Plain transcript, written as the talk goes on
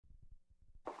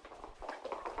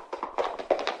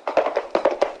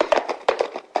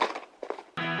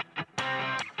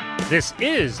This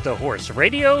is the Horse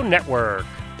Radio Network.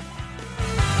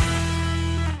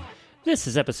 This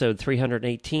is episode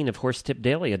 318 of Horse Tip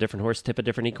Daily, a different horse tip, a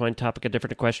different equine topic, a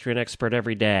different equestrian expert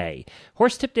every day.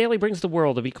 Horse Tip Daily brings the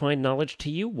world of equine knowledge to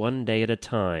you one day at a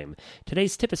time.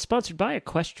 Today's tip is sponsored by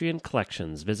Equestrian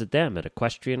Collections. Visit them at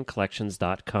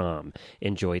equestriancollections.com.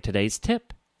 Enjoy today's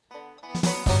tip.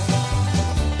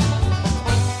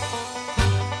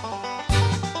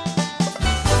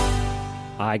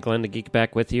 Hi, Glenn the Geek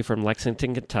back with you from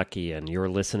Lexington, Kentucky, and you're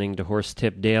listening to Horse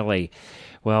Tip Daily.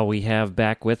 Well, we have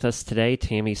back with us today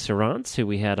Tammy Sronce, who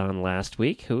we had on last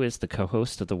week, who is the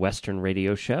co-host of the Western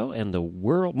Radio Show and the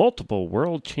multiple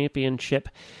world championship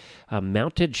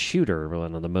mounted shooter,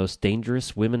 one of the most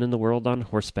dangerous women in the world on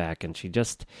horseback. And she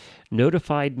just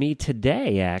notified me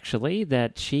today, actually,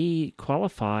 that she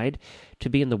qualified to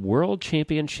be in the world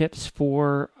championships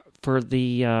for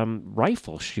the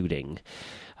rifle shooting.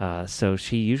 So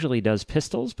she usually does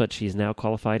pistols, but she's now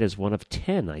qualified as one of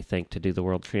 10, I think, to do the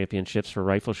World Championships for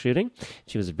rifle shooting.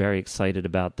 She was very excited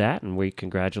about that, and we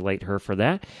congratulate her for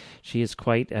that. She is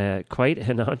quite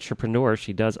an entrepreneur.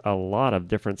 She does a lot of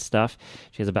different stuff.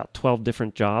 She has about 12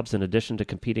 different jobs in addition to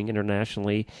competing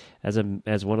internationally as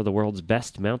one of the world's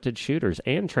best mounted shooters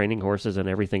and training horses and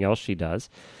everything else she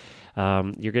does.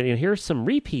 You're going to hear some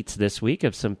repeats this week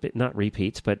of some, not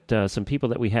repeats, but some people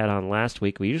that we had on last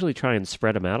week. We usually try and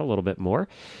spread them out a little bit more,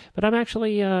 but I'm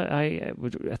actually,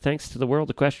 thanks to the World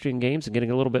Equestrian Games and getting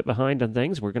a little bit behind on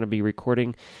things, we're going to be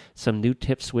recording some new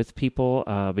tips with people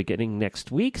beginning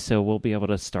next week, so we'll be able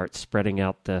to start spreading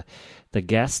out the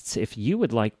guests. If you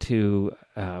would like to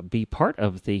be part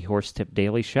of the Horse Tip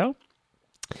Daily Show,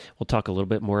 we'll talk a little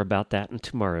bit more about that in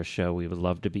tomorrow's show. We would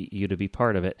love you to be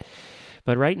part of it.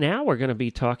 But right now, we're going to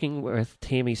be talking with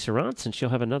Tammy Sronce, and she'll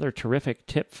have another terrific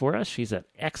tip for us. She's an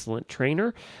excellent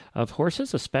trainer of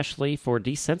horses, especially for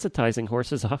desensitizing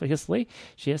horses, obviously.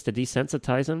 She has to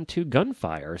desensitize them to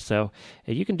gunfire. So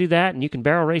you can do that, and you can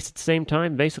barrel race at the same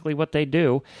time, basically what they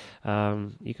do.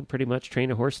 You can pretty much train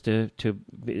a horse to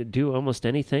do almost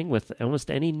anything with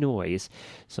almost any noise.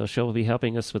 So she'll be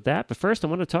helping us with that. But first, I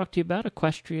want to talk to you about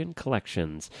Equestrian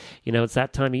Collections. You know, it's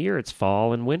that time of year. It's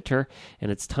fall and winter,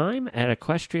 and it's time at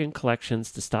Equestrian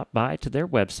Collections to stop by to their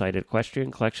website at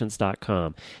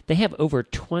equestriancollections.com. They have over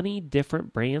 20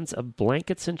 different brands of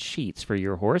blankets and sheets for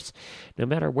your horse, no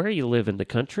matter where you live in the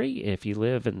country. If you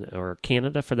live or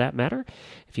Canada for that matter,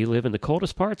 if you live in the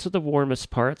coldest parts or the warmest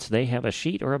parts, they have a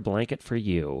sheet or a blanket for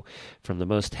you. From the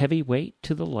most heavyweight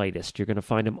to the lightest, you're going to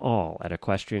find them all at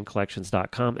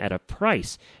equestriancollections.com at a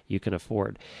price you can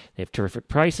afford. They have terrific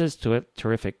prices,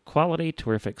 terrific quality,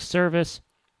 terrific service.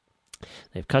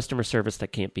 They have customer service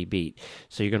that can't be beat.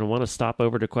 So you're going to want to stop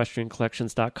over to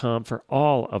equestriancollections.com for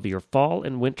all of your fall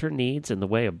and winter needs in the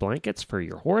way of blankets for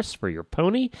your horse, for your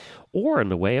pony, or in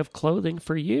the way of clothing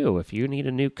for you. If you need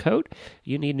a new coat,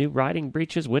 you need new riding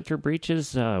breeches, winter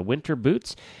boots,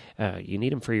 you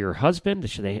need them for your husband.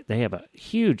 They have a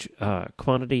huge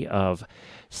quantity of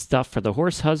stuff for the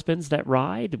horse husbands that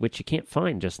ride, which you can't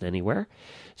find just anywhere.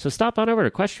 So stop on over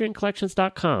to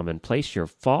equestriancollections.com and place your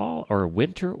fall or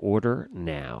winter order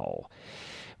now.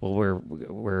 Well,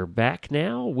 we're back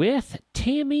now with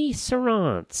Tammy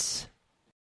Sronce.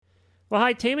 Well,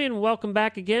 hi, Tammy, and welcome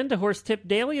back again to Horse Tip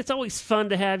Daily. It's always fun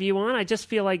to have you on. I just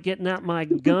feel like getting out my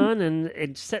gun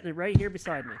and setting it right here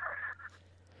beside me.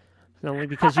 Only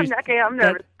because you. Okay, I'm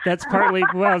nervous. That's partly.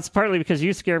 Well, it's partly because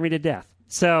you scare me to death.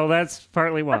 So that's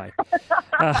partly why.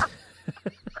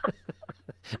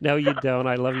 No, you don't.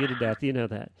 I love you to death. You know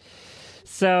that.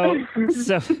 So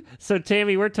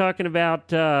Tammy, we're talking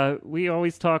about. We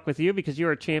always talk with you because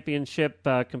you're a championship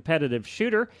competitive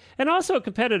shooter and also a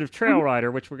competitive trail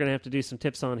rider, which we're going to have to do some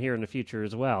tips on here in the future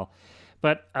as well.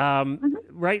 But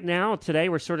right now, today,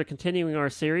 we're sort of continuing our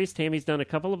series. Tammy's done a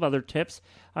couple of other tips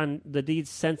on the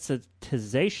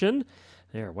desensitization.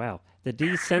 The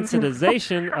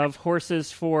desensitization of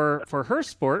horses for her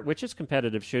sport, which is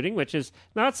competitive shooting, which is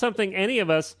not something any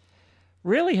of us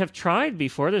really have tried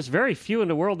before. There's very few in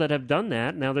the world that have done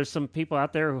that. Now, there's some people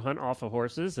out there who hunt off of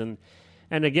horses, and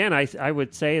again, I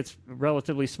would say it's a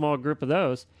relatively small group of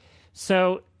those.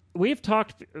 So we've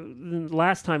talked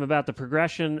last time about the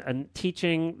progression and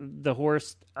teaching the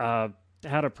horse how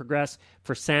to progress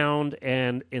for sound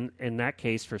and, in that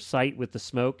case, for sight with the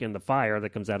smoke and the fire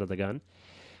that comes out of the gun.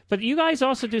 But you guys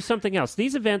also do something else.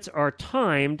 These events are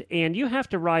timed, and you have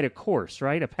to ride a course,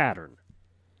 right? A pattern.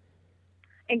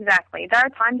 Exactly. They're a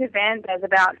timed event. There's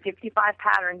about 55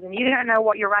 patterns, and you don't know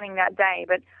what you're running that day,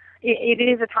 but it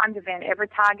is a timed event. Every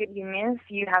target you miss,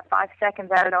 you have 5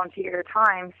 seconds added onto your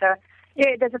time. So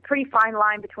there's a pretty fine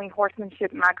line between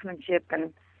horsemanship, marksmanship,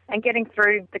 and and getting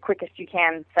through the quickest you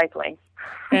can safely.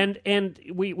 And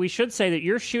we should say that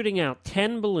you're shooting out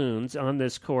 10 balloons on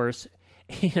this course,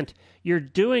 and you're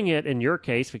doing it, in your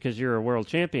case, because you're a world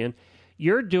champion,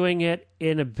 you're doing it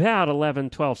in about 11,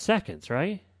 12 seconds,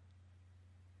 right?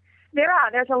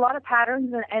 There's a lot of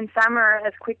patterns, and some are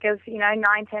as quick as, 9,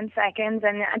 10 seconds,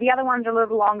 and the other ones are a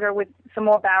little longer with some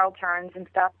more barrel turns and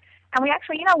stuff. And we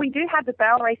actually, we do have the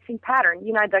barrel racing pattern,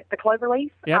 the clover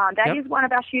leaf. Yep, that is one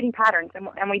of our shooting patterns,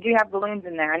 and we do have balloons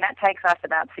in there, and that takes us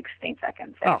about 16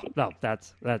 seconds. Oh, no,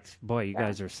 that's boy, you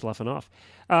guys are sloughing off.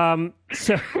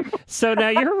 So now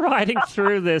you're riding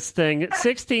through this thing at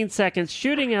 16 seconds,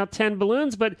 shooting out 10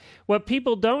 balloons, but what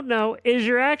people don't know is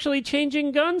you're actually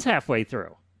changing guns halfway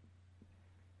through.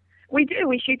 We do.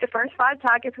 We shoot the first 5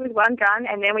 targets with one gun,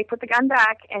 and then we put the gun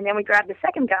back, and then we grab the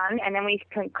second gun, and then we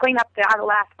can clean up the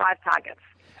last 5 targets.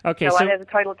 Okay, so there's a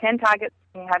total of 10 targets,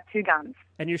 and you have 2 guns.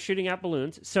 And you're shooting out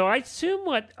balloons. So I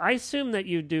assume that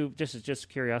you do. Just a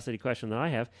curiosity question that I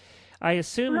have. I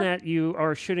assume that you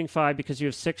are shooting 5 because you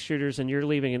have 6 shooters, and you're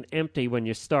leaving an empty when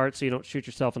you start, so you don't shoot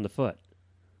yourself in the foot.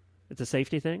 It's a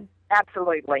safety thing.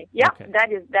 Absolutely. Yeah, okay.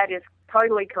 That is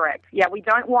totally correct. Yeah, we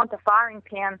don't want the firing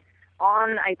pin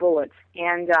on a bullet,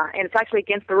 and it's actually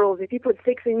against the rules. If you put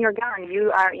 6 in your gun,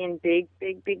 you are in big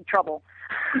trouble.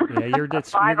 Yeah, you're going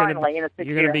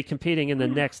to be competing in the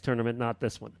next tournament, not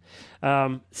this one.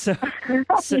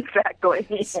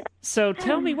 Exactly. So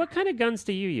tell me, what kind of guns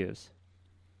do you use?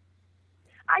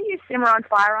 I use Sronce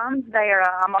firearms. They are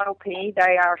a Model P.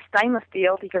 They are stainless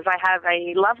steel because I have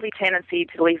a lovely tendency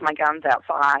to leave my guns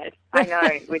outside. I know,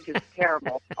 which is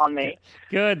terrible on me.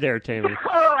 Good there, Tammy.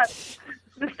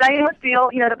 The stainless steel,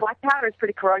 the black powder is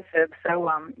pretty corrosive, so,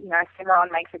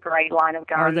 Sronce makes a great line of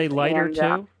guns. Are they lighter,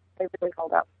 too? They really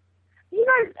hold up.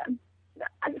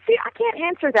 See, I can't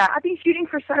answer that. I've been shooting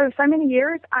for so many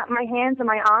years. My hands and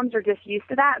my arms are just used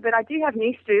to that, but I do have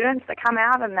new students that come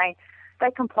out and they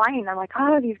complain. They're like,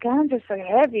 oh, these guns are so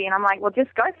heavy. And I'm like, well,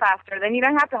 just go faster. Then you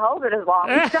don't have to hold it as long.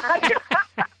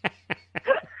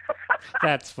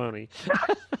 That's funny.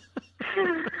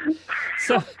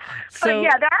 But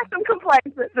yeah, there are some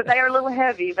complaints that they are a little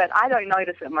heavy, but I don't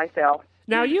notice it myself.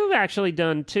 Now, you've actually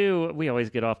done, too, we always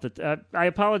get off the, I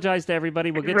apologize to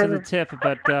everybody, we'll get to the tip,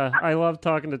 but I love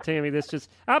talking to Tammy.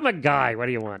 I'm a guy, what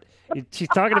do you want? She's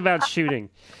talking about shooting.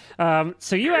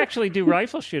 So you actually do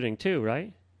rifle shooting, too,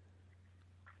 right?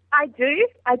 I do.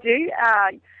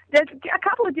 There's a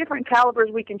couple of different calibers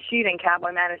we can shoot in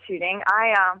cowboy manner shooting.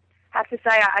 I have to say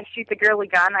I shoot the girly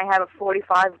gun. I have a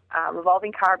 45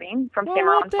 revolving carbine from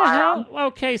Sronce Firearms.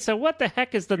 Okay, so what the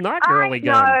heck is the not girly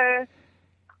gun? I know.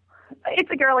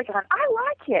 It's a girly gun. I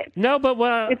like it. No, but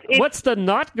what's the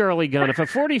not girly gun? If a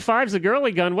 45's a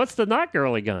girly gun, what's the not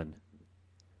girly gun?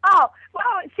 Oh, well,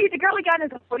 see, the girly gun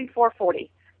is a 44-40.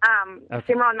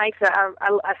 Okay. Sronce makes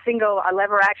a single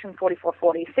lever action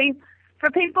 44-40. See, for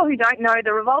people who don't know,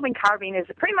 the revolving carbine is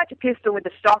pretty much a pistol with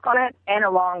a stock on it and a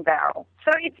long barrel.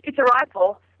 So it's a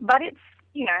rifle, but it's,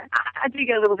 I do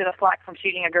get a little bit of flack from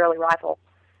shooting a girly rifle.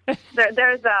 They're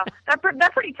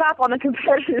pretty tough on the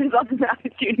competitors on the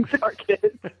mounted shooting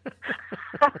circuit.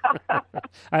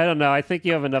 I don't know. I think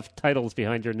you have enough titles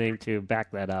behind your name to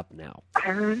back that up now.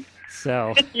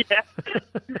 So yeah,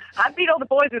 I beat all the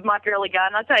boys with my girly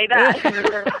gun. I'll tell you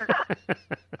that.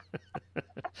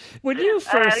 When you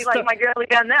first like my girly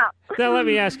gun now. Now let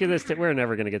me ask you this: we're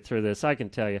never going to get through this. I can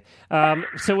tell you.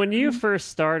 So when you first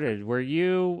started, were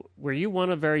you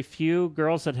one of very few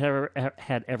girls that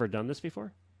had ever done this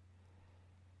before?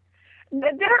 There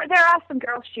are some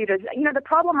girl shooters. The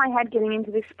problem I had getting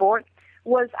into this sport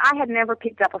was I had never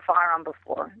picked up a firearm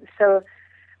before. So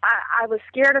I was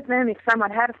scared of them. If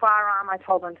someone had a firearm, I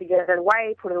told them to get it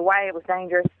away, put it away. It was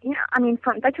dangerous.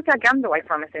 They took our guns away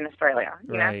from us in Australia.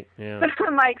 Right, yeah. So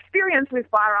my experience with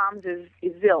firearms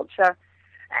is zilch.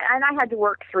 And I had to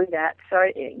work through that.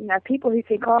 So, people who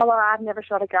think, oh, well, I've never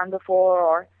shot a gun before,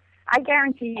 or I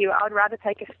guarantee you I would rather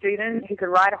take a student who could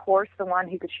ride a horse than one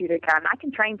who could shoot a gun. I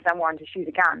can train someone to shoot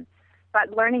a gun.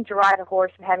 But learning to ride a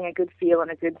horse and having a good feel and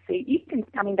a good seat,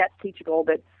 that's teachable,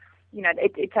 but,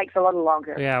 it takes a little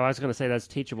longer. Yeah, I was going to say that's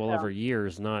teachable over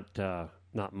years, not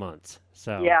months.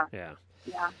 So, yeah.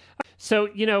 So,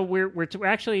 the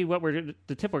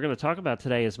tip we're going to talk about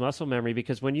today is muscle memory,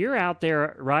 because when you're out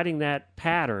there riding that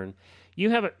pattern,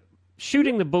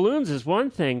 shooting the balloons is one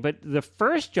thing, but the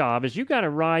first job is you got to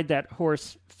ride that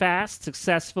horse fast,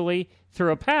 successfully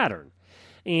through a pattern.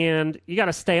 And you got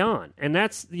to stay on. And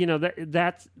that's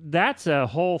a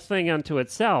whole thing unto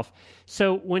itself.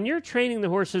 So when you're training the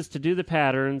horses to do the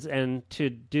patterns and to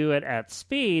do it at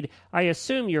speed, I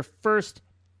assume you're first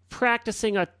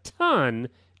practicing a ton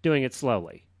doing it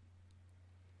slowly.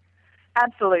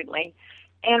 Absolutely.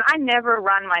 And I never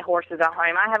run my horses at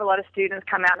home. I have a lot of students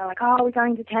come out and they're like, oh, we're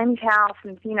going to Tammy's house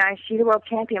and, she's a world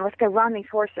champion. Let's go run these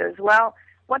horses. Well,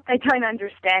 what they don't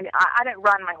understand, I don't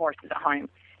run my horses at home.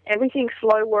 Everything's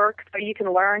slow work so you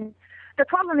can learn. The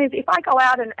problem is if I go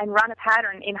out and run a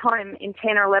pattern in home in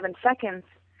 10 or 11 seconds,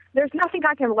 there's nothing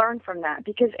I can learn from that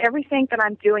because everything that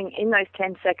I'm doing in those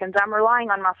 10 seconds, I'm relying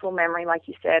on muscle memory, like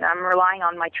you said. I'm relying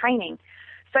on my training.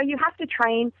 So you have to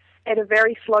train at a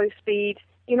very slow speed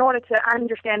in order to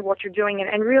understand what you're doing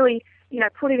and really,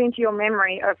 put it into your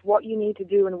memory of what you need to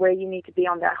do and where you need to be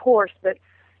on that horse. But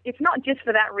it's not just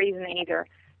for that reason either.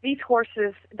 These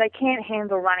horses, they can't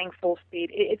handle running full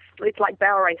speed. It's like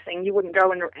barrel racing. You wouldn't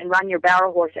go and run your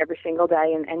barrel horse every single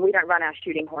day, and we don't run our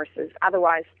shooting horses.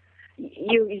 Otherwise,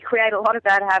 you create a lot of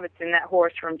bad habits in that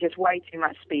horse from just way too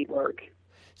much speed work.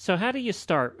 So how do you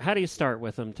start? How do you start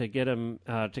with them to get them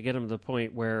to the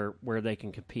point where they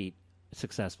can compete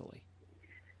successfully?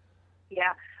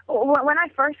 Yeah. When I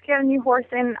first get a new horse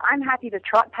in, I'm happy to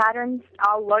trot patterns.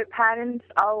 I'll lope patterns.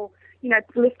 I'll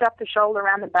lift up the shoulder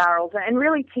around the barrels and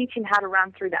really teach him how to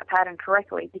run through that pattern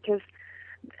correctly. Because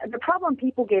the problem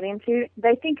people get into,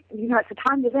 they think, it's a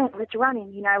timed event, let's run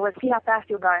him, let's see how fast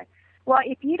he'll go. Well,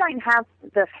 if you don't have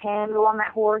the handle on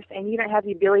that horse and you don't have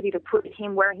the ability to put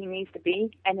him where he needs to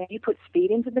be, and then you put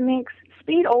speed into the mix,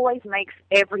 speed always makes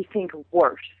everything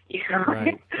worse.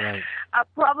 Right. A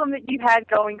problem that you had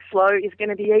going slow is going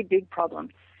to be a big problem.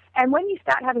 And when you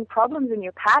start having problems in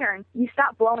your pattern, you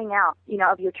start blowing out,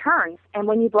 of your turns. And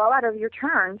when you blow out of your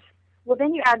turns, well,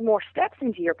 then you add more steps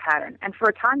into your pattern. And for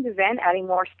a timed event, adding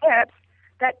more steps,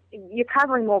 that you're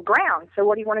covering more ground. So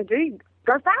what do you want to do?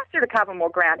 Go faster to cover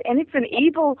more ground. And it's an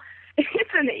evil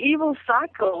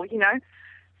cycle,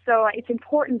 So it's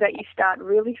important that you start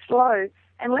really slow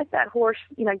and let that horse,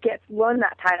 learn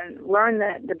that pattern, learn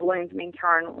that the balloons mean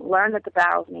turn, learn that the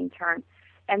barrels mean turn,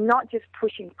 and not just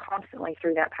push him constantly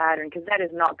through that pattern because that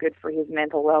is not good for his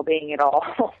mental well-being at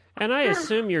all. And I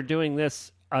assume you're doing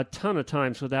this a ton of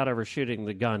times without ever shooting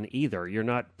the gun either. You're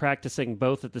not practicing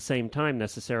both at the same time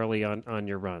necessarily on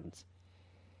your runs.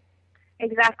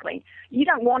 Exactly. You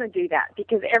don't want to do that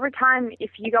because every time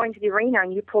if you go into the arena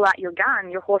and you pull out your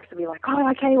gun, your horse will be like, oh,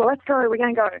 okay, well, let's go. We're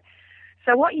going to go.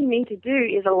 So what you need to do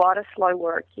is a lot of slow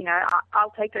work.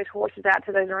 I'll take those horses out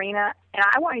to those arena and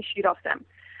I won't shoot off them.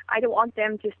 I don't want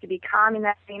them just to be calm in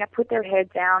that arena, put their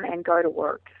head down and go to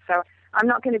work. So I'm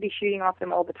not going to be shooting off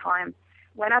them all the time.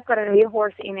 When I've got a new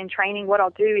horse in training, what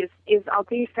I'll do is I'll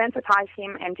desensitize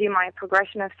him and do my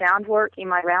progression of sound work in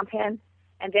my round pen.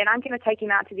 And then I'm going to take him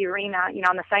out to the arena,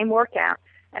 on the same workout,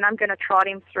 and I'm going to trot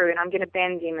him through, and I'm going to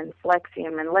bend him and flex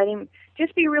him and let him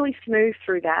just be really smooth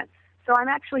through that. So I'm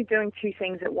actually doing two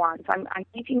things at once. I'm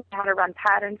teaching him how to run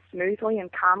patterns smoothly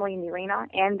and calmly in the arena,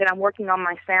 and then I'm working on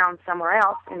my sound somewhere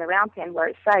else in the round pen where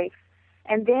it's safe.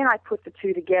 And then I put the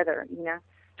two together,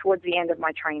 towards the end of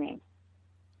my training.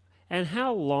 And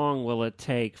how long will it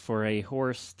take for a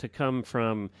horse to come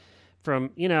from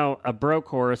a broke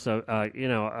horse,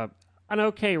 an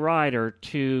okay rider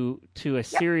to a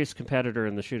serious competitor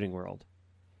in the shooting world?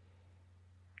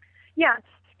 Yeah,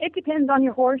 it depends on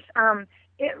your horse.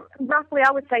 Roughly,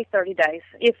 I would say 30 days.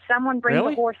 If someone brings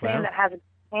a horse in that has a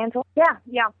handle, yeah.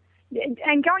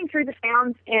 And going through the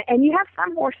sounds, and you have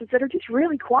some horses that are just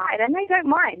really quiet, and they don't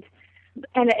mind.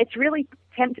 And it's really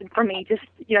tempting for me just,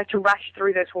 to rush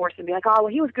through those horses and be like, oh, well,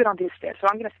 he was good on this step, so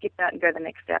I'm going to skip that and go to the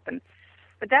next step.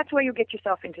 But that's where you'll get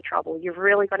yourself into trouble. You've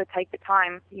really got to take the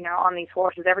time, on these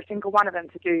horses, every single one of them,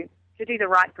 to do the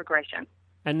right progression.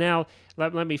 And now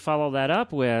let me follow that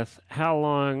up with how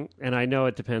long, and I know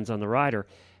it depends on the rider,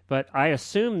 but I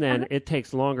assume then it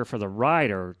takes longer for the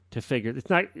rider to figure.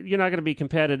 You're not going to be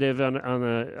competitive on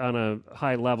a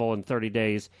high level in 30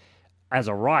 days as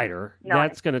a rider. No.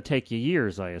 That's going to take you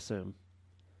years, I assume.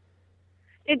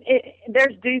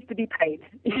 There's dues to be paid.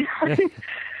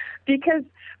 Because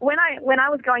when I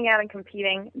was going out and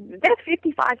competing, there's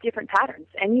 55 different patterns,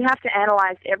 and you have to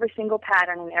analyze every single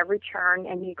pattern and every turn,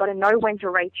 and you've got to know when to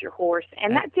rate your horse.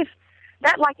 And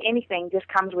that like anything, just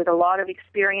comes with a lot of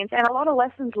experience and a lot of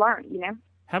lessons learned,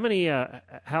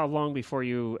 How long before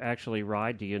you actually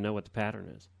ride do you know what the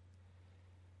pattern is?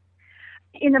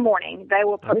 In the morning, they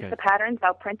will post the patterns.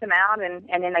 They'll print them out, and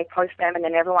then they post them. And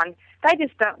then everyone, they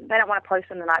don't want to post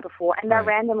them the night before, and they're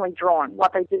randomly drawn.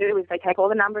 What they do is they take all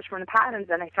the numbers from the patterns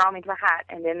and they throw them into a hat,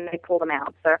 and then they pull them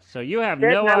out. So you have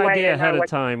no idea ahead of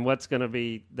time what's going to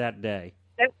be that day.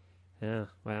 Nope. Yeah,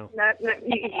 wow. No,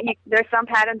 there's some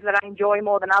patterns that I enjoy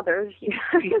more than others.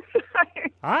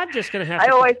 I'm just going to have. I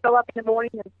always go up in the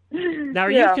morning. Now,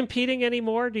 are you competing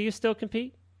anymore? Do you still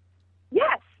compete?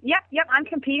 Yes. Yep. I'm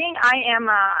competing. I am.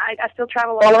 I still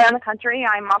travel all around the country.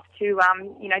 I'm off to,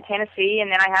 Tennessee,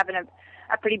 and then I have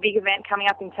a pretty big event coming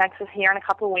up in Texas here in a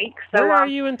couple of weeks. So, where are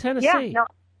you in Tennessee? Yeah, no,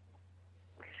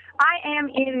 I am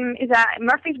in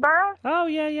Murfreesboro. Oh,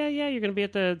 yeah. You're going to be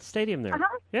at the stadium there.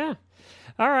 Uh-huh. Yeah.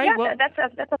 All right. Yeah, well, that's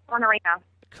a fun arena.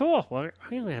 Cool. Well,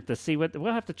 we'll have to see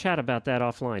we'll have to chat about that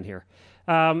offline here.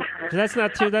 'Cause that's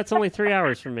not that's only 3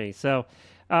 hours from me. So,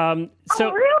 Oh,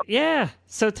 really? yeah.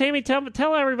 So, Tammy,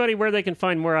 tell everybody where they can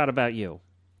find more out about you.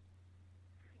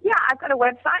 Yeah, I've got a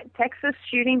website,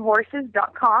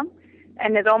 TexasShootingHorses.com,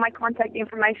 and there's all my contact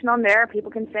information on there.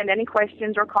 People can send any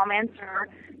questions or comments or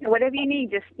whatever you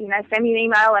need. Just send me an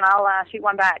email and I'll shoot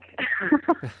one back.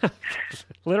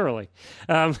 Literally.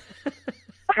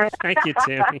 Thank you,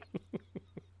 Tammy.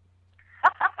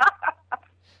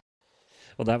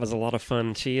 Well, that was a lot of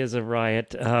fun. She is a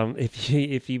riot.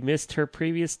 If you missed her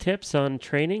previous tips on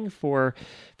training for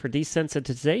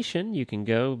desensitization, you can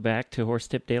go back to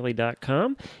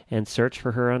horsetipdaily.com and search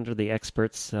for her under the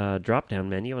experts drop-down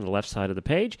menu on the left side of the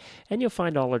page, and you'll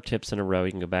find all her tips in a row.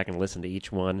 You can go back and listen to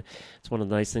each one. It's one of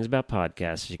the nice things about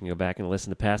podcasts. You can go back and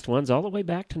listen to past ones all the way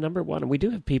back to number 1. And we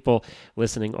do have people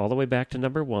listening all the way back to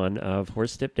number 1 of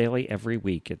Horse Tip Daily every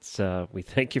week. We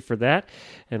thank you for that,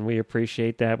 and we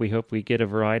appreciate that. We hope we get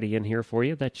a variety in here for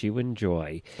you that you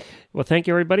enjoy. Well, thank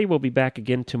you, everybody. We'll be back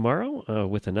again tomorrow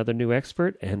with another new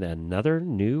expert and another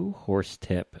new horse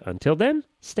tip. Until then,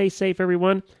 stay safe,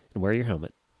 everyone, and wear your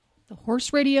helmet. The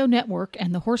Horse Radio Network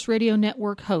and the Horse Radio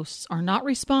Network hosts are not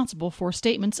responsible for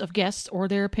statements of guests or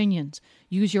their opinions.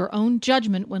 Use your own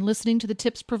judgment when listening to the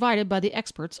tips provided by the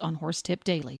experts on Horse Tip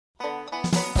Daily.